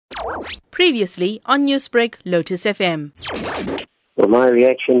Previously on Newsbreak, Lotus FM. Well, my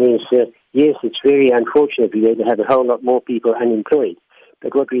reaction is, yes, it's very unfortunate we're going to have a whole lot more people unemployed.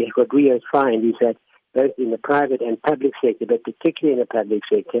 But what we find is that both in the private and public sector, but particularly in the public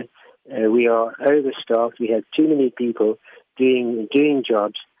sector, we are overstaffed. We have too many people doing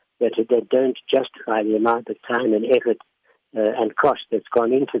jobs that don't justify the amount of time and effort and cost that's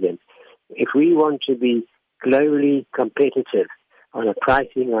gone into them. If we want to be globally competitive on a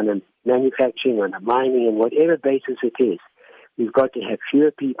pricing, on a manufacturing, on a mining, and whatever basis it is, we've got to have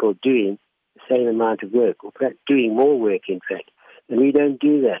fewer people doing the same amount of work, or doing more work, in fact. And we don't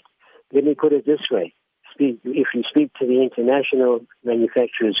do that. Let me put it this way. If you speak to the international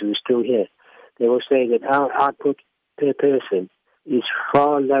manufacturers who are still here, they will say that our output per person is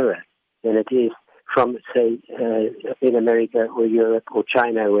far lower than it is from, say, in America or Europe or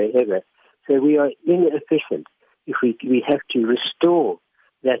China or wherever. So we are inefficient. If we have to restore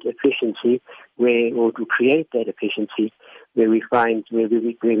that efficiency, or to create that efficiency, where we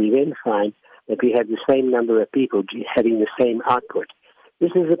then find that we have the same number of people having the same output.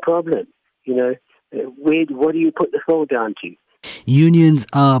 This is a problem. What do you put the fall down to? Unions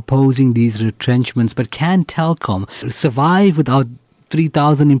are opposing these retrenchments, but can Telkom survive without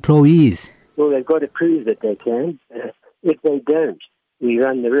 3,000 employees? Well, they've got to prove that they can. If they don't, we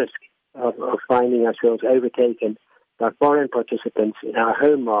run the risk of finding ourselves overtaken by foreign participants in our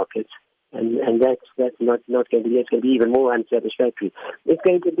home markets, and that's not going to be. It's going to be even more unsatisfactory. It's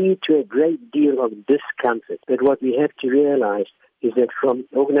going to lead to a great deal of discomfort. But what we have to realize is that from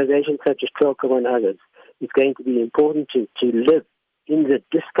organizations such as Telkom and others, it's going to be important to live in the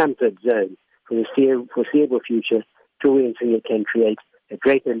discomfort zone for the foreseeable future till we can create a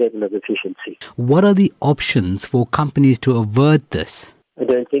greater level of efficiency. What are the options for companies to avert this? I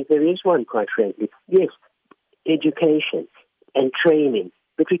don't think there is one, quite frankly. Yes, education and training,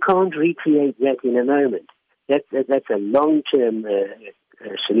 but we can't recreate that in a moment. That's a long-term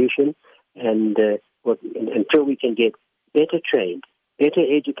solution, and until we can get better trained, better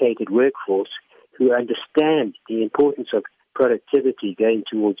educated workforce who understand the importance of productivity going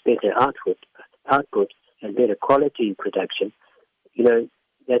towards better output and better quality production,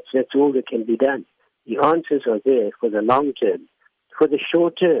 that's all that can be done. The answers are there for the long term. For the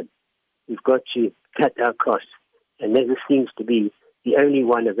short term, we've got to cut our costs, and that seems to be the only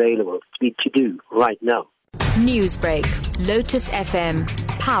one available to do right now. Newsbreak, Lotus FM,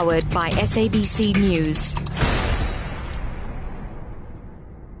 powered by SABC News.